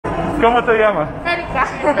¿Cómo te llamas? Erika.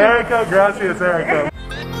 Erika, gracias, Erika.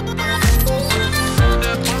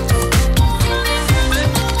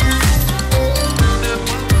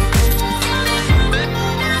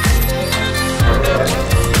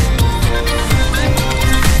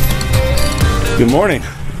 Good morning.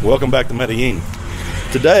 Welcome back to Medellin.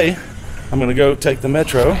 Today, I'm going to go take the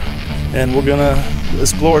metro and we're going to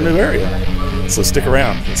explore a new area. So stick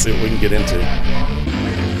around and see what we can get into.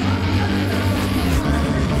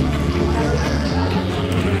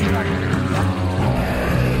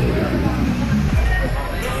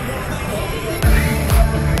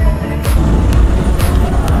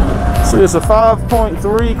 See, it's a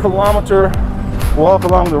 5.3 kilometer walk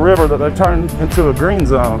along the river that they turned into a green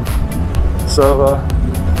zone. So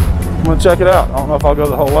I'm gonna check it out. I don't know if I'll go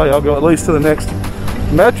the whole way. I'll go at least to the next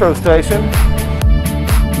metro station.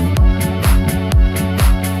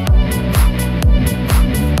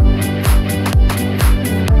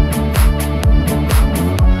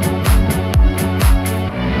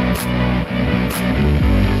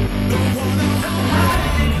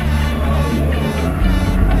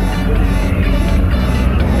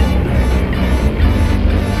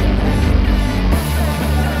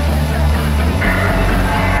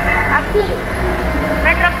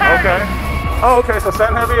 Okay. Oh, okay, so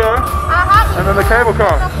San Javier, and then the cable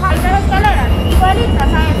car. Hay tres escaleras, igualitas,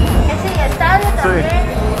 ¿sabes? Es el estadio también,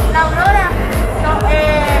 la Aurora,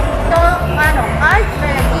 ay,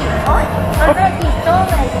 Medellin, todo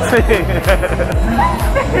Medellin. Sí.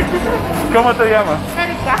 ¿Cómo te llamas?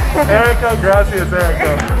 Erika. Erika, gracias,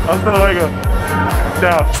 Erika. Hasta luego.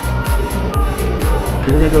 Ciao.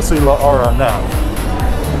 We're gonna go see Laura now.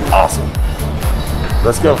 Awesome.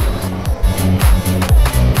 Let's go.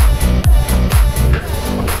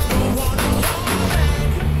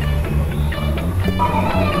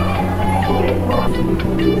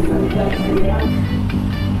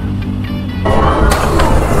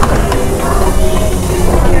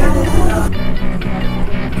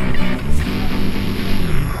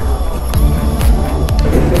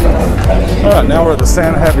 Alright, now we're at the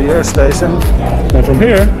San Javier station, and from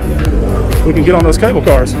here we can get on those cable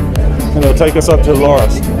cars and they'll take us up to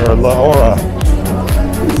Laureles or Laura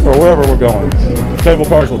or wherever we're going. Cable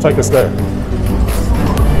cars will take us there.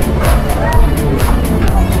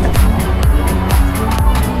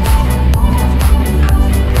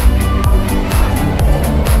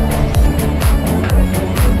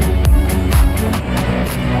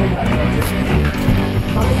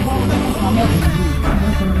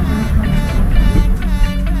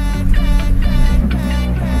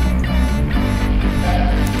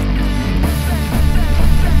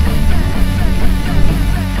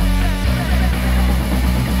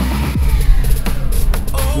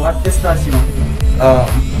 What station?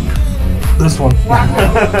 This one.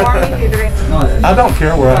 I don't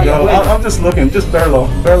care where I go. I'm just looking, just Berlo,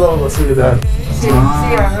 la ciudad. Sí,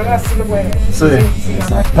 ahora sí lo puede. Sí.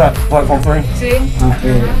 Platform 3? Sí.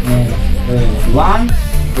 1,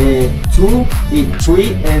 2 y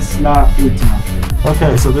 3 es la última.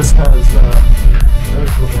 Okay, so this has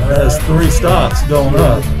 3 stops going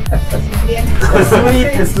up.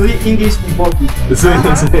 Estudié English un poco. Sí.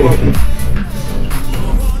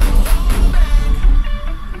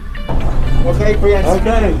 Okay, friends.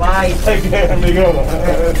 Okay. Bye. Take care, amigo.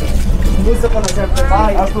 Un gusto conocerte.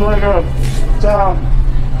 Bye. Hasta luego. Ciao.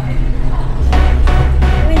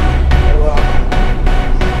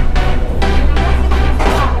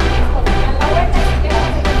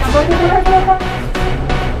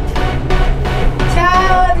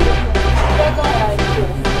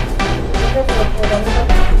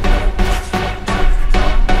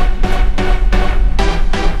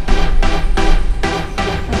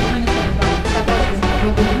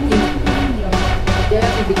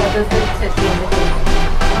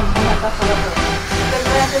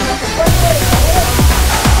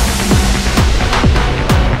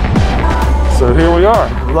 So here we are,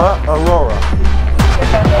 La Aroura.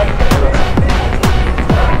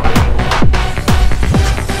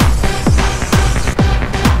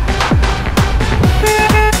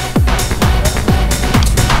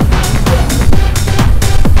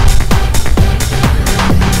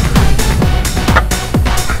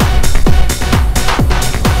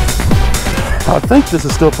 I think this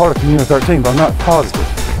is still part of Community 13, but I'm not positive.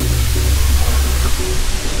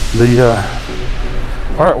 The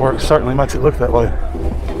artwork certainly makes it look that way.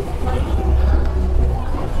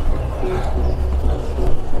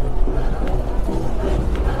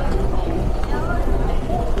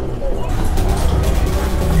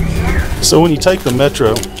 So when you take the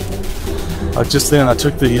metro, like just then I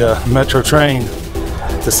took the metro train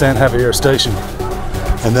to San Javier Station,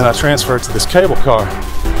 and then I transferred to this cable car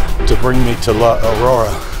to bring me to La Aurora.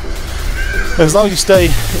 As long as you stay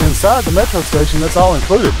inside the metro station, that's all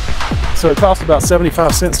included. So it costs about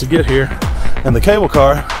 75 cents to get here, and the cable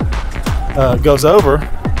car goes up, over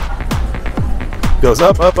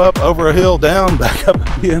a hill, down, back up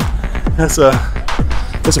again. It's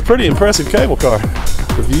a pretty impressive cable car.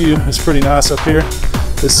 The view is pretty nice up here.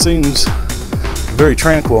 This seems very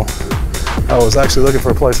tranquil. I was actually looking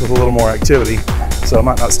for a place with a little more activity, so I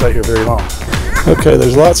might not stay here very long. Okay,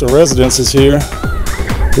 there's lots of residences here.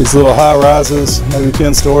 These little high rises, maybe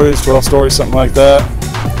 10 stories, 12 stories, something like that.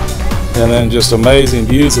 And then just amazing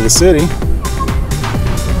views of the city.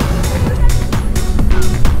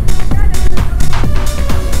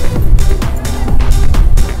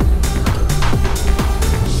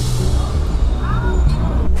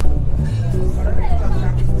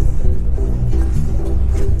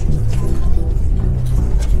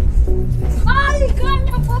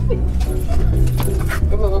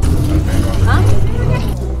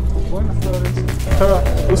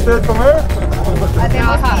 ¿Usted comer?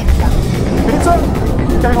 ¿Pizza?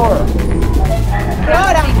 ¿Qué hora? ¿Qué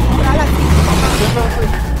hora?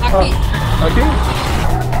 Aquí. ¿Aquí?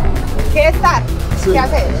 ¿Qué estar? Sí. ¿Qué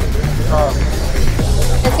hacer?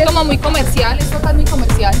 Es como muy comercial, esto acá es muy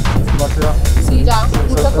comercial. Sí, ya,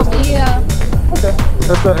 mucha comida. Okay.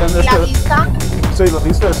 ¿Y la vista? Sí, la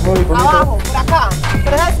vista es muy bonita. Abajo, por acá,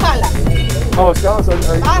 por esa escala. Oh, escalas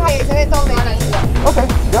ahí. Baja y ahí se ve todo Medellín. Ok,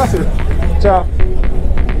 gracias. Chao.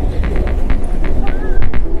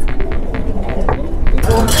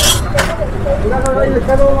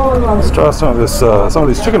 Let's try some of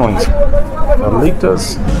these chicken wings.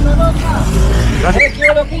 Alitas.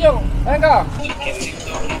 Venga.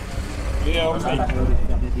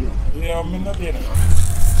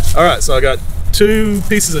 All right, so I got 2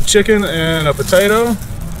 pieces of chicken and a potato.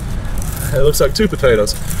 It looks like 2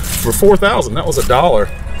 potatoes for $4,000. That was $1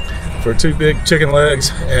 for 2 big chicken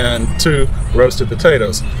legs and 2 roasted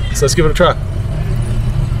potatoes. So let's give it a try.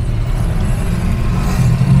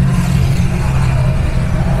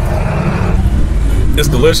 It's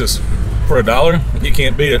delicious. For $1, you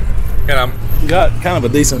can't beat it. And I've got kind of a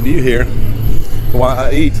decent view here while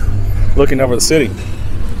I eat, looking over the city.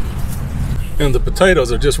 And the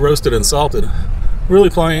potatoes are just roasted and salted. Really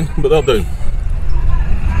plain, but they'll do.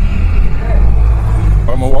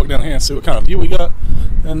 I'm gonna walk down here and see what kind of view we got,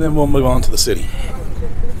 and then we'll move on to the city,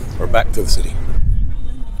 or back to the city.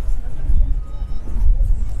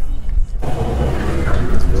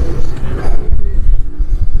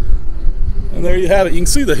 And there you have it. You can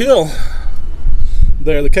see the hill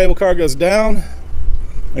there. The cable car goes down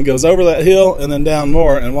and goes over that hill and then down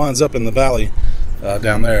more and winds up in the valley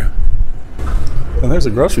down there. And there's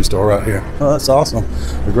a grocery store right here. Oh, that's awesome.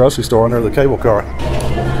 The grocery store under the cable car.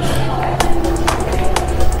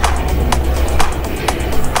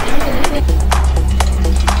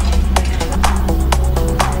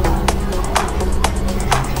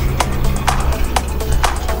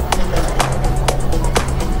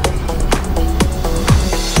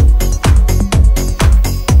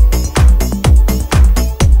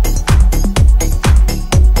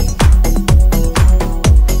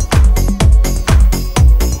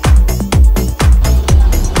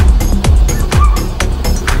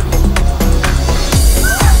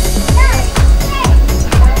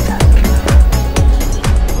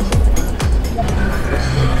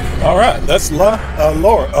 All right, that's La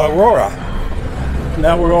Aurora.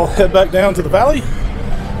 Now we're gonna head back down to the valley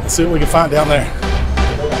and see what we can find down there.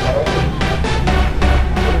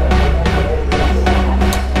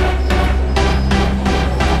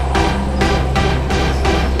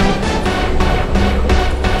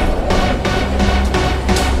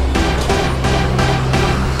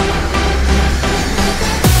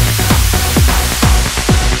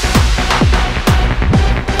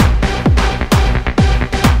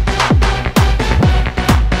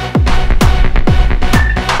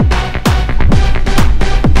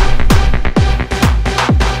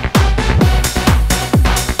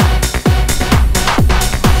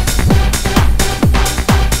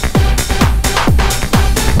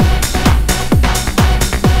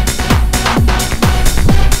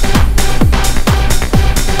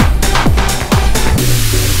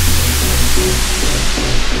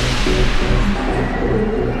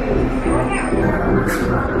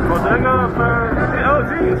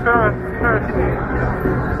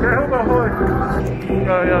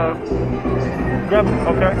 Grab it,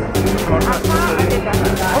 okay? Okay.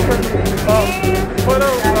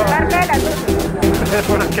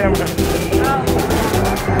 For the camera.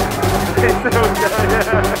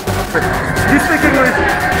 You speak English?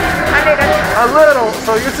 A little.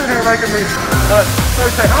 So you're sitting here making me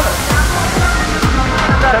say how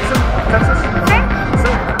much? Texas? ¿Sí?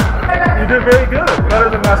 You did very good. Better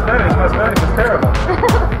than my Spanish. My Spanish is terrible.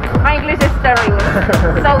 My English is terrible.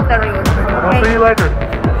 So terrible. I'll see you later.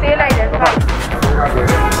 See you later. Bye.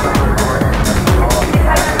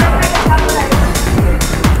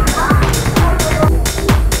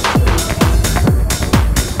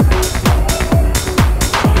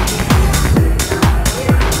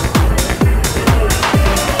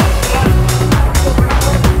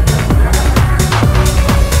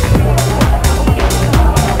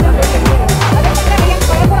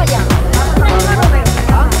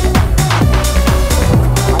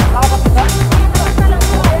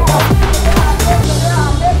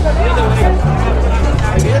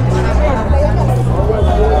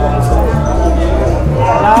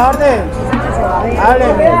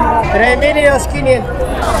 Hábleme. 3.000 y 2.500.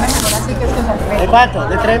 ¿De cuánto?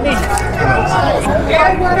 ¿De 3.000?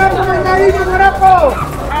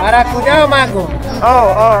 Maracuyá o mango?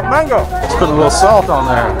 Oh, mango. Let's put a little salt on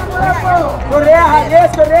there.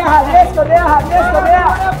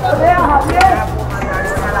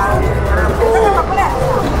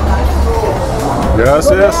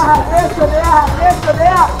 Gracias.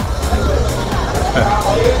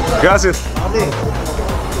 Gracias.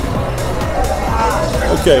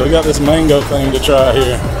 Okay, we got this mango thing to try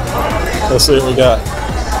here. Let's see what we got.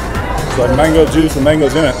 It's like mango juice and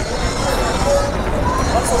mango's in it.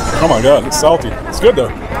 Oh my god, it's salty. It's good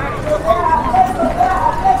though.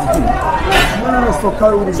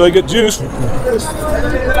 So you get juice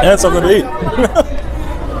and something to eat.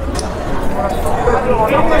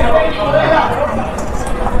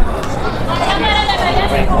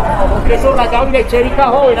 Queso rallado y lecherica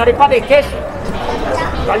joven, arepa de queso.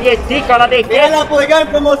 Calientica, la de queso. La apoyar en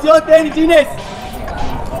promoción de cines.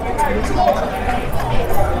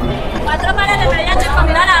 4 pares de mariachi con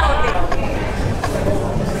mirar a bote.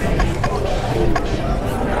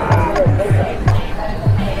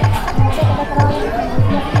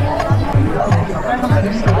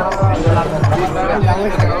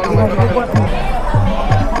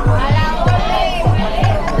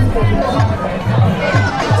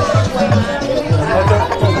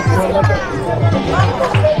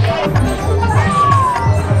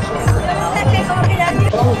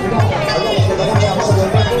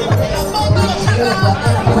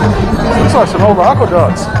 Looks like some old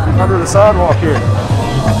aqueducts under the sidewalk here.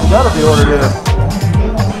 Gotta be what it is.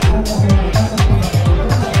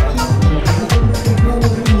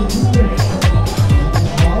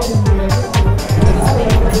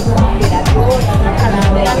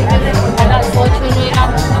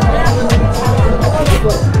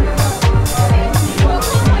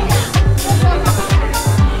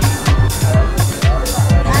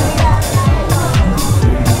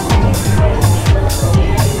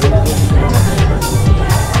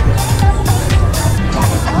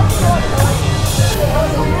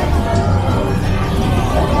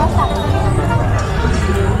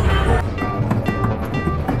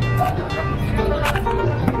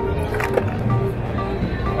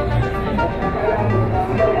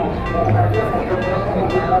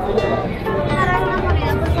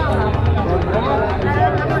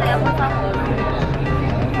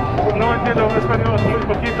 No entiendo español, un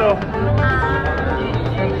poquito.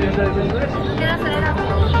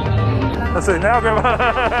 Let's see, now go.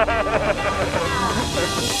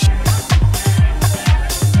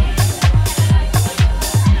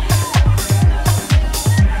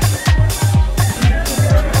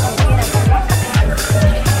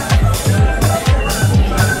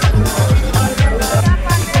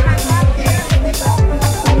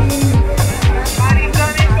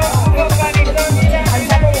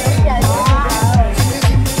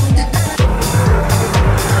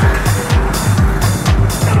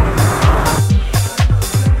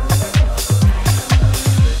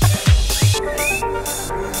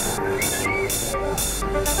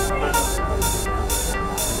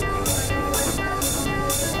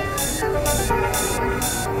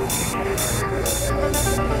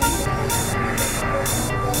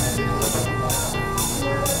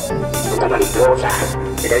 mariposa.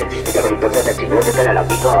 Era el chiste que mariposa se chingó, se te la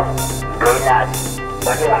picó. Ruinas.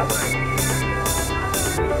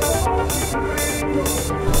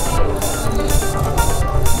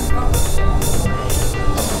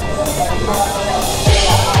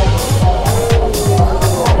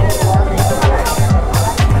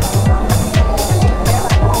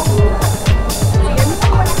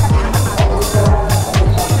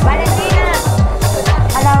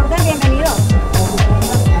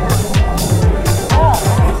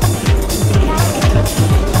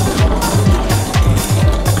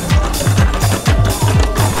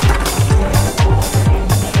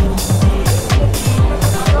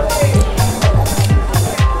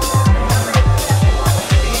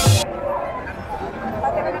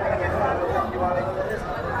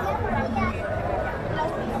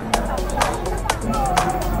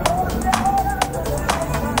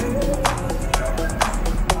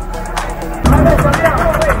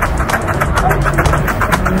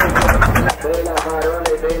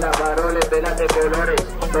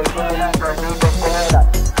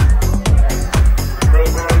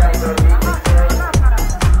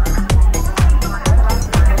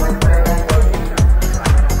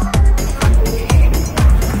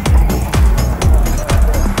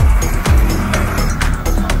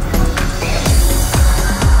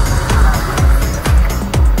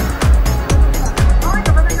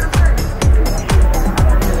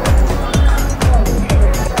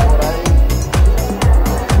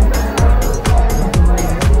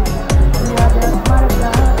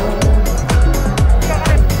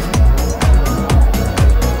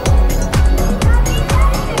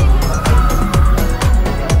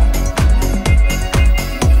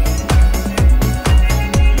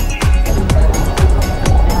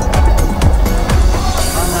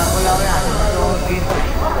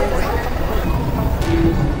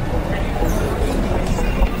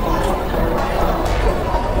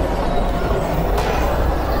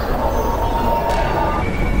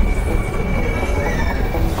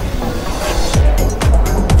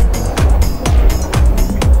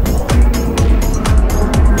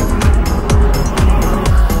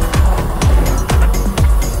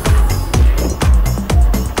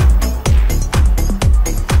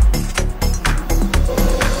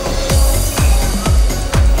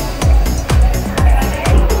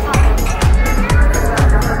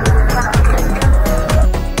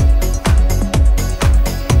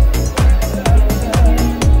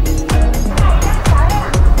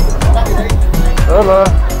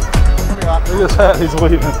 hat, he's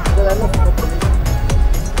weaving.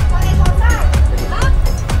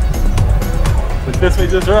 It fits me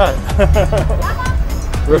just right.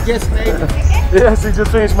 Just made it. Yes, he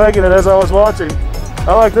just finished making it as I was watching.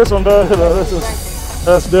 I like this one better though.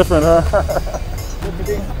 That's different, huh?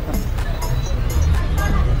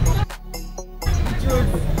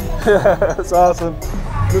 Yeah, that's awesome.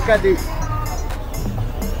 Look at this.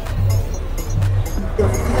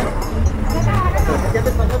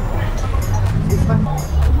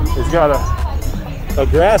 He's got a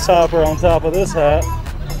grasshopper on top of this hat.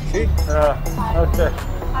 See? Okay.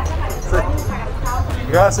 See.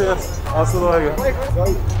 Gracias. Hasta luego.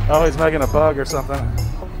 Oh, he's making a bug or something.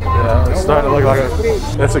 Yeah, it's starting to look like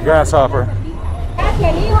it's a grasshopper.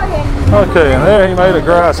 Okay, and there he made a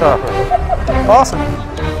grasshopper. Awesome.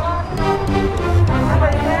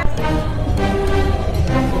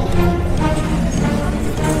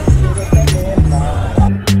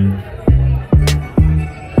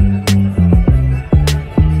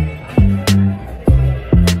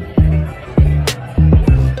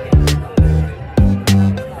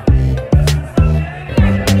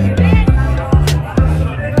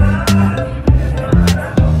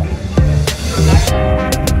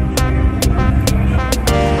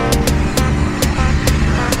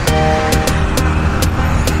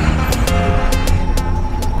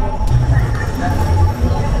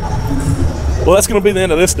 Well, that's going to be the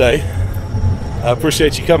end of this day. I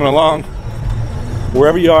appreciate you coming along.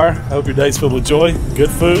 Wherever you are, I hope your day's filled with joy, good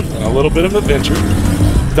food, and a little bit of adventure.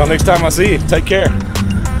 Until next time I see you, take care.